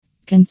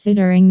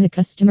Considering the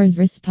customer's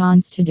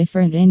response to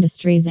different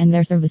industries and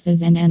their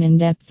services and an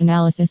in-depth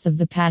analysis of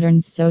the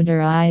patterns so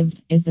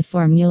derived is the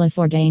formula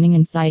for gaining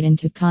insight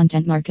into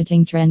content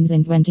marketing trends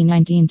in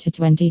 2019 to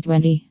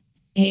 2020.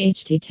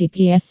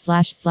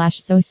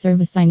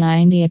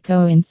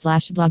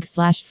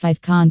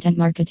 https://SEOServiceinIndia.co/blog/5 Content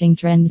marketing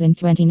trends in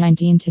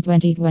 2019 to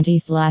 2020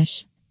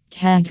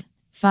 /tag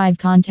 5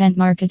 Content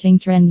marketing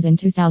trends in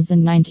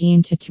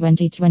 2019 to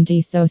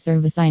 2020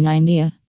 SEOServiceinIndia.